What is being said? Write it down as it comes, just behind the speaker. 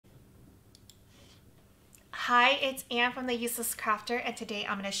Hi, it's Anne from The Useless Crafter, and today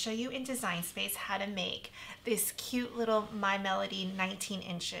I'm going to show you in Design Space how to make this cute little My Melody 19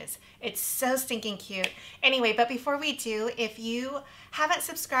 inches. It's so stinking cute. Anyway, but before we do, if you haven't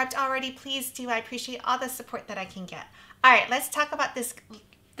subscribed already, please do. I appreciate all the support that I can get. All right, let's talk about this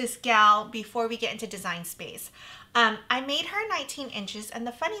gal before we get into Design Space. I made her 19 inches, and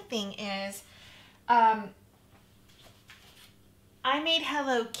the funny thing is, I made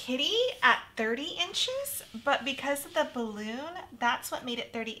Hello Kitty at 30 inches, but because of the balloon, that's what made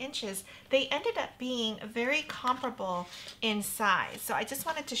it 30 inches. They ended up being very comparable in size. So I just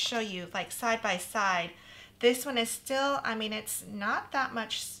wanted to show you, like, side by side. This one is still, I mean, it's not that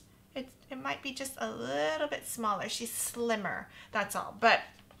much. It might be just a little bit smaller. She's slimmer, that's all. But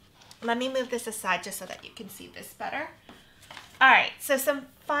let me move this aside just so that you can see this better. All right, so some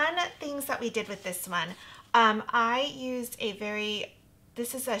fun things that we did with this one. I used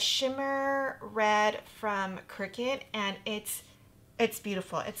this is a shimmer red from Cricut, and it's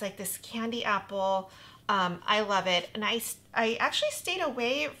beautiful. It's like this candy apple. I love it. And I actually stayed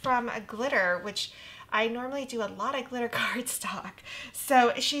away from a glitter, which I normally do a lot of glitter cardstock.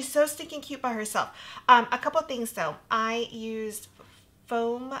 So she's so stinking cute by herself. A couple things though. I used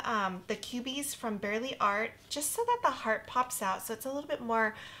foam, the cubies from Barely Art, just so that the heart pops out. So it's a little bit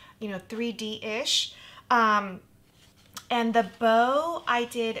more, 3D-ish. And the bow, I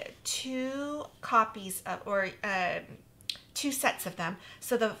did two sets of them.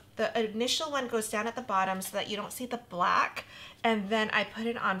 So the initial one goes down at the bottom so that you don't see the black. And then I put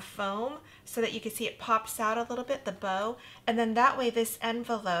it on foam so that you can see it pops out a little bit, the bow. And then that way this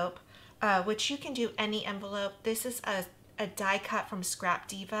envelope, which you can do any envelope. This is a die cut from Scrap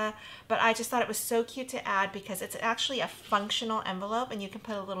Diva, but I just thought it was so cute to add because it's actually a functional envelope, and you can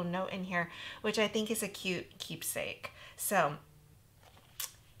put a little note in here, which I think is a cute keepsake. So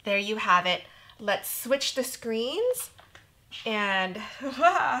there you have it. Let's switch the screens, and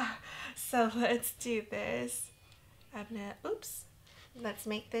so let's do this. Let's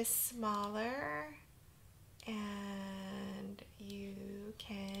make this smaller, and you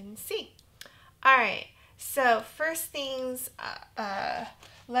can see. All right. So first things,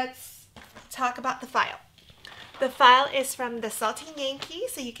 let's talk about the file. The file is from the Salting Yankee,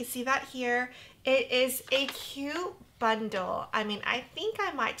 so you can see that here. It is a cute bundle. I mean, I think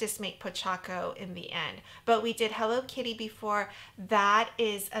I might just make Pochacco in the end, but we did Hello Kitty before. That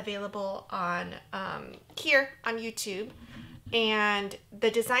is available on here on YouTube, and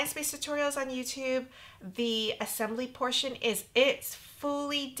the Design Space tutorials on YouTube. The assembly portion it's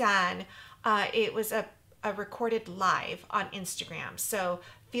fully done. It was a recorded live on Instagram, so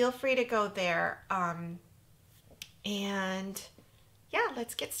feel free to go there. And yeah,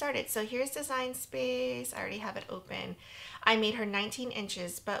 let's get started. So here's Design Space. I already have it open. I made her 19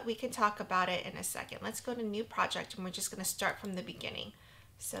 inches, but we can talk about it in a second. Let's go to new project, and we're just going to start from the beginning.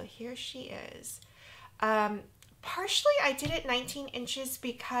 So here she is. Partially I did it 19 inches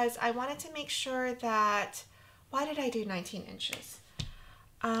because I wanted to make sure that, why did I do 19 inches?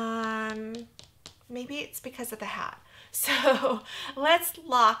 Maybe it's because of the hat. So let's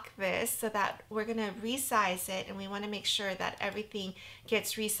lock this so that we're going to resize it, and we want to make sure that everything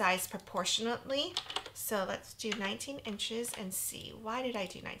gets resized proportionately. So let's do 19 inches and see. Why did I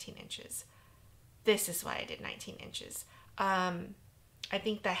do 19 inches? This is why I did 19 inches. I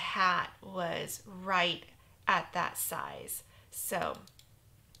think the hat was right at that size. So,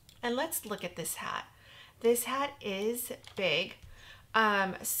 and let's look at this hat. This hat is big.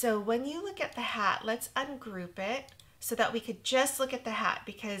 So when you look at the hat, let's ungroup it so that we could just look at the hat,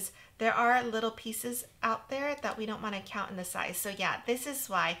 because there are little pieces out there that we don't want to count in the size. So yeah, this is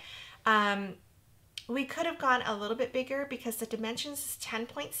why. We could have gone a little bit bigger because the dimensions is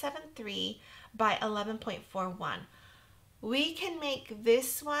 10.73 by 11.41. We can make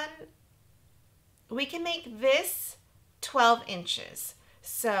this 12 inches.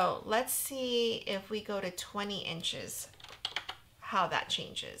 So let's see if we go to 20 inches. How that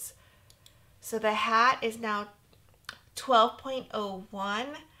changes. So the hat is now 12.01,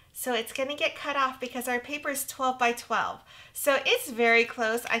 so it's going to get cut off because our paper is 12 by 12. So it's very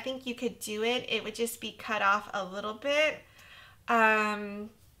close. I think you could do it. It would just be cut off a little bit.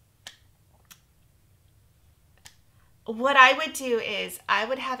 What I would do is I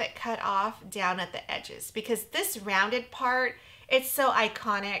would have it cut off down at the edges, because this rounded part, it's so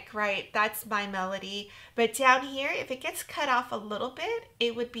iconic, right? That's My Melody. But down here, if it gets cut off a little bit,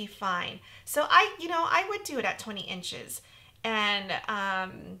 it would be fine. So I would do it at 20 inches. And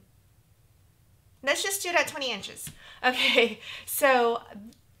let's just do it at 20 inches. Okay, so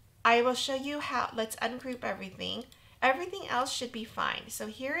I will show you how. Let's ungroup everything. Everything else should be fine. So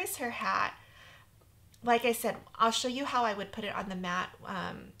here is her hat. like I said, I'll show you how I would put it on the mat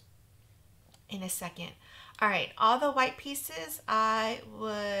in a second. All right, all the white pieces, I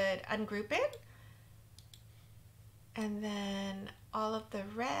would ungroup it. And then all of the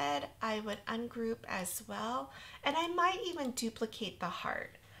red, I would ungroup as well. And I might even duplicate the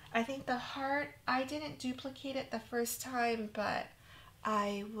heart. I think the heart, I didn't duplicate it the first time, but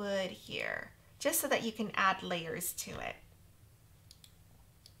I would here, just so that you can add layers to it.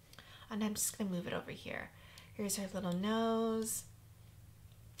 And I'm just gonna move it over here. Here's her little nose.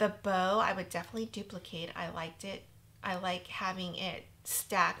 The bow, I would definitely duplicate. I liked it. I like having it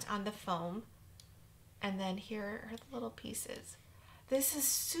stacked on the foam. And then here are the little pieces. This is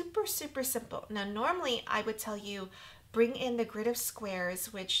super, super simple. Now, normally I would tell you, bring in the grid of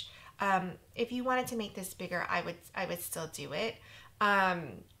squares, which if you wanted to make this bigger, I would still do it.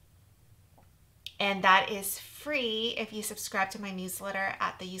 And that is free if you subscribe to my newsletter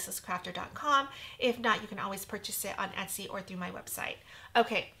at theuselesscrafter.com. If not, you can always purchase it on Etsy or through my website.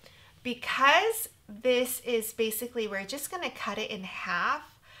 Okay, because this is basically, we're just gonna cut it in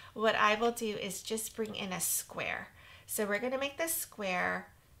half, what I will do is just bring in a square. So we're gonna make this square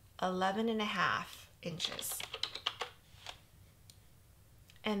 11.5 inches.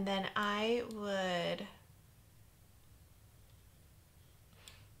 And then I would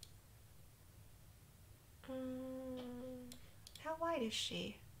how wide is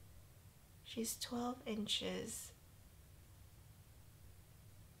she? She's 12 inches.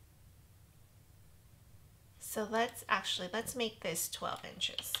 So let's make this 12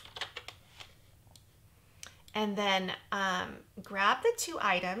 inches. And then grab the two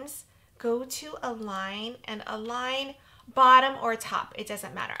items, go to align and align bottom or top. It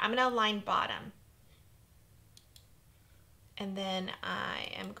doesn't matter. I'm gonna align bottom. And then I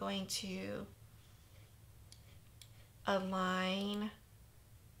am going to align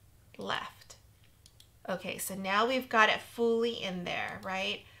left. Okay, so now we've got it fully in there,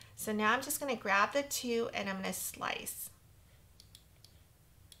 right? So now I'm just gonna grab the two and I'm gonna slice.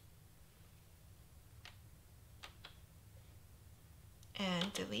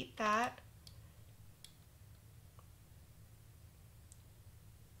 And delete that.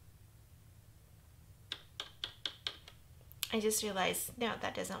 I just realized, no,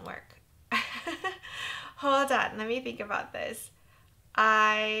 that doesn't work. Hold on, let me think about this.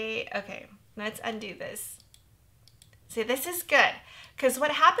 Okay, let's undo this. See, this is good. Because what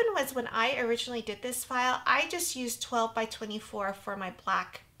happened was when I originally did this file, I just used 12 by 24 for my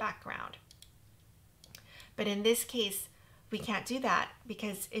black background. But in this case, we can't do that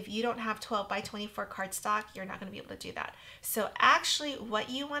because if you don't have 12 by 24 cardstock, you're not going to be able to do that. So actually what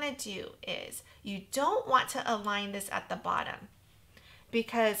you want to do is you don't want to align this at the bottom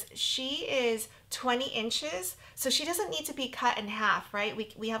because she is 20 inches, so she doesn't need to be cut in half, right?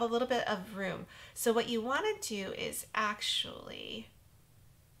 We have a little bit of room. So what you want to do is actually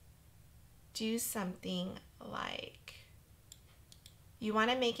do something like, you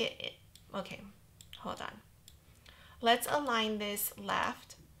want to make it, okay, hold on. Let's align this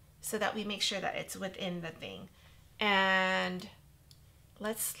left so that we make sure that it's within the thing. And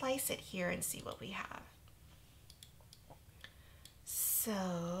let's slice it here and see what we have.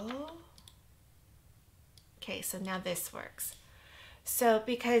 So, okay, so now this works. So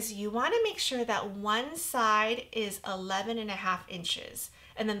because you want to make sure that one side is 11.5 inches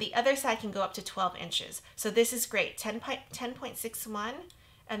and then the other side can go up to 12 inches. So this is great, 10.61.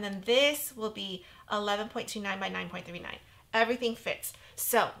 And then this will be 11.29 by 9.39. Everything fits.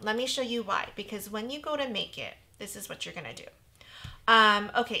 So let me show you why. Because when you go to make it, this is what you're gonna do.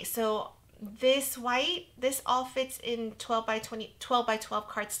 Okay, so this white, this all fits in 12 by 12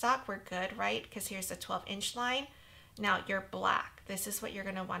 cardstock. We're good, right? Because here's the 12-inch line. Now your black, this is what you're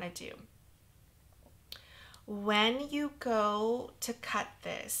gonna wanna do. When you go to cut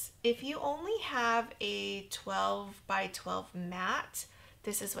this, if you only have a 12 by 12 mat,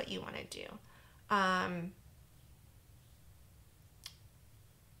 this is what you want to do.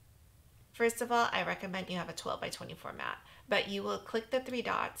 First of all, I recommend you have a 12 by 24 mat, but you will click the three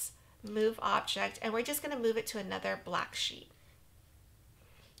dots, move object, and we're just going to move it to another black sheet.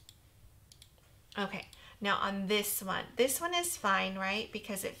 Okay, now on this one is fine, right?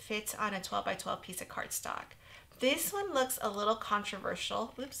 Because it fits on a 12 by 12 piece of cardstock. This one looks a little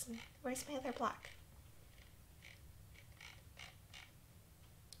controversial. Oops, where's my other black?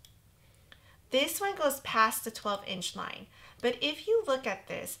 This one goes past the 12-inch line, but if you look at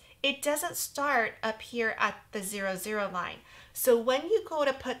this, it doesn't start up here at the 0, line. So when you go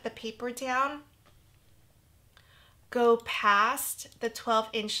to put the paper down, go past the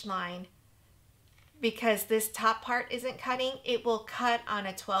 12-inch line, because this top part isn't cutting, it will cut on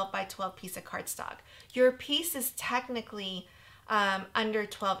a 12 by 12 piece of cardstock. Your piece is technically under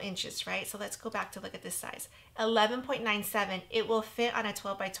 12 inches, right? So let's go back to look at this size. 11.97, it will fit on a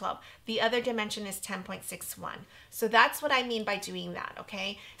 12 by 12. The other dimension is 10.61. So that's what I mean by doing that,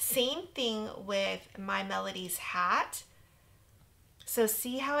 okay? Same thing with My Melody's hat. So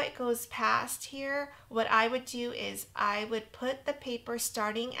see how it goes past here? What I would do is I would put the paper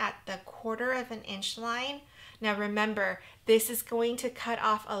starting at the 1/4 of an inch line. Now remember, this is going to cut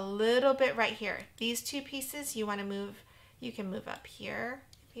off a little bit right here. These two pieces you want to move, you can move up here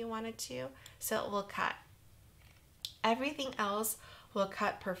if you wanted to, so it will cut. Everything else will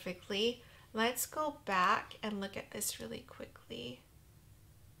cut perfectly. Let's go back and look at this really quickly.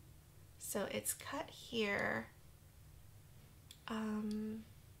 So it's cut here.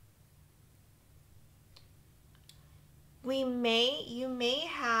 You may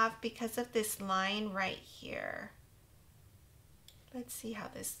have, because of this line right here. Let's see how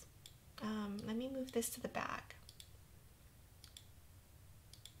this, let me move this to the back.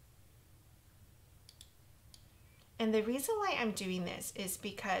 And the reason why I'm doing this is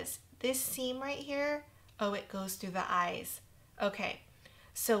because this seam right here, oh, it goes through the eyes. Okay,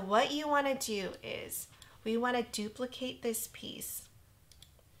 so what you want to do is we want to duplicate this piece.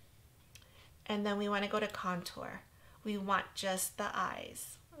 And then we want to go to contour. We want just the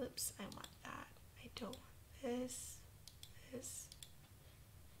eyes. Oops, I want that. I don't want this.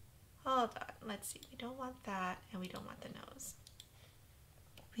 Hold on, let's see. We don't want that, and we don't want the nose.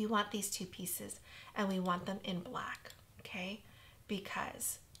 We want these two pieces, and we want them in black, okay?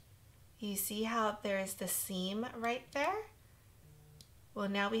 Because you see how there's the seam right there? Well,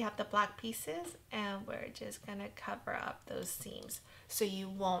 now we have the black pieces, and we're just gonna cover up those seams. So you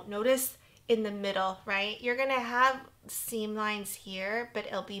won't notice in the middle, right? You're gonna have seam lines here, but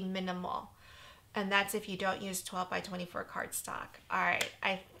it'll be minimal. And that's if you don't use 12 by 24 cardstock. All right,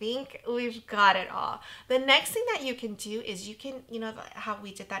 I think we've got it all. The next thing that you can do is you can, you know how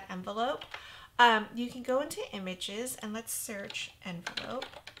we did that envelope? You can go into images and let's search envelope.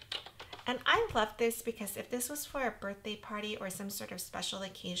 And I love this because if this was for a birthday party or some sort of special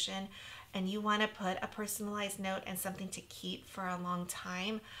occasion and you want to put a personalized note and something to keep for a long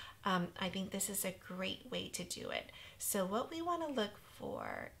time, I think this is a great way to do it. So what we want to look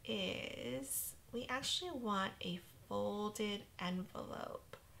for is we actually want a folded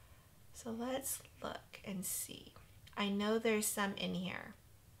envelope. So let's look and see. I know there's some in here.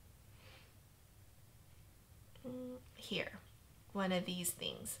 Here, one of these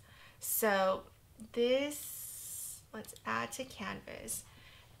things. So this, let's add to canvas,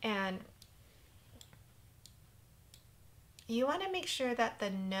 and you want to make sure that the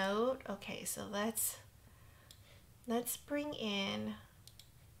note, okay, so let's bring in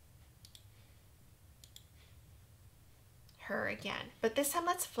her again, but this time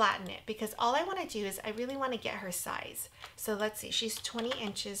let's flatten it because all I want to do is I really want to get her size. So let's see, she's 20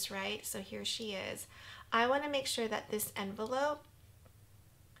 inches, right? So here she is. I want to make sure that this envelope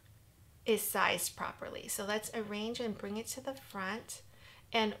is sized properly. So let's arrange and bring it to the front.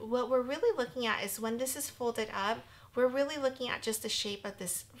 And what we're really looking at is when this is folded up, we're really looking at just the shape of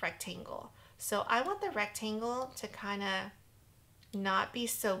this rectangle. So I want the rectangle to kind of not be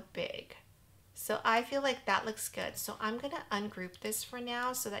so big. So I feel like that looks good. So I'm going to ungroup this for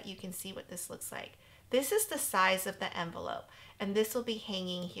now so that you can see what this looks like. This is the size of the envelope, and this will be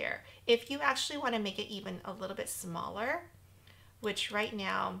hanging here. If you actually want to make it even a little bit smaller, which right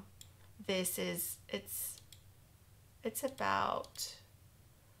now this is, it's about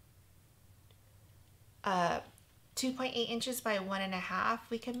 2.8 inches by 1.5.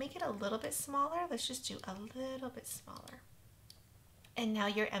 We can make it a little bit smaller. Let's just do a little bit smaller. And now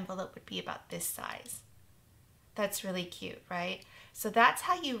your envelope would be about this size. That's really cute, right? So that's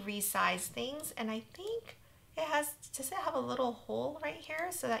how you resize things. And I think it has, does it have a little hole right here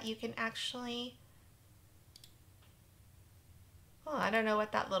so that you can actually, oh, I don't know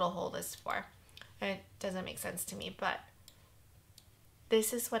what that little hole is for. It doesn't make sense to me, but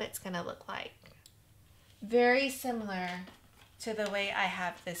this is what it's gonna look like. Very similar to the way I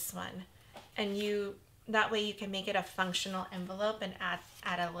have this one. And that way you can make it a functional envelope and add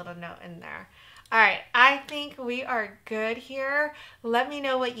a little note in there. All right, I think we are good here. Let me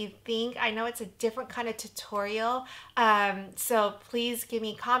know what you think. I know it's a different kind of tutorial, so please give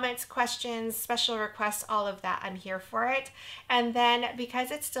me comments, questions, special requests, all of that. I'm here for it. And then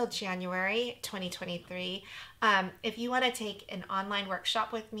because it's still January 2023, If you want to take an online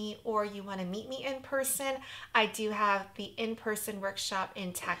workshop with me or you want to meet me in person, I do have the in-person workshop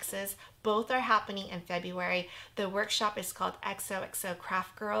in Texas. Both are happening in February. The workshop is called XOXO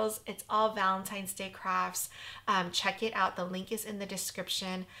Craft Girls. It's all Valentine's Day crafts. Check it out. The link is in the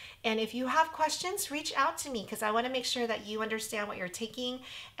description. And if you have questions, reach out to me because I want to make sure that you understand what you're taking.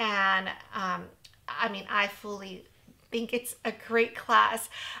 And I mean, I fully think it's a great class.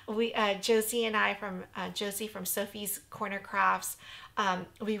 We Josie and I from Josie from Sophie's Corner Crafts,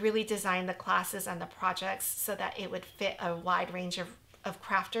 we really designed the classes and the projects so that it would fit a wide range of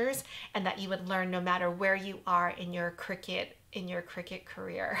crafters and that you would learn no matter where you are in your Cricut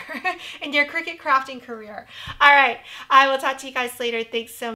career, in your Cricut crafting career. All right, I will talk to you guys later. Thanks so much.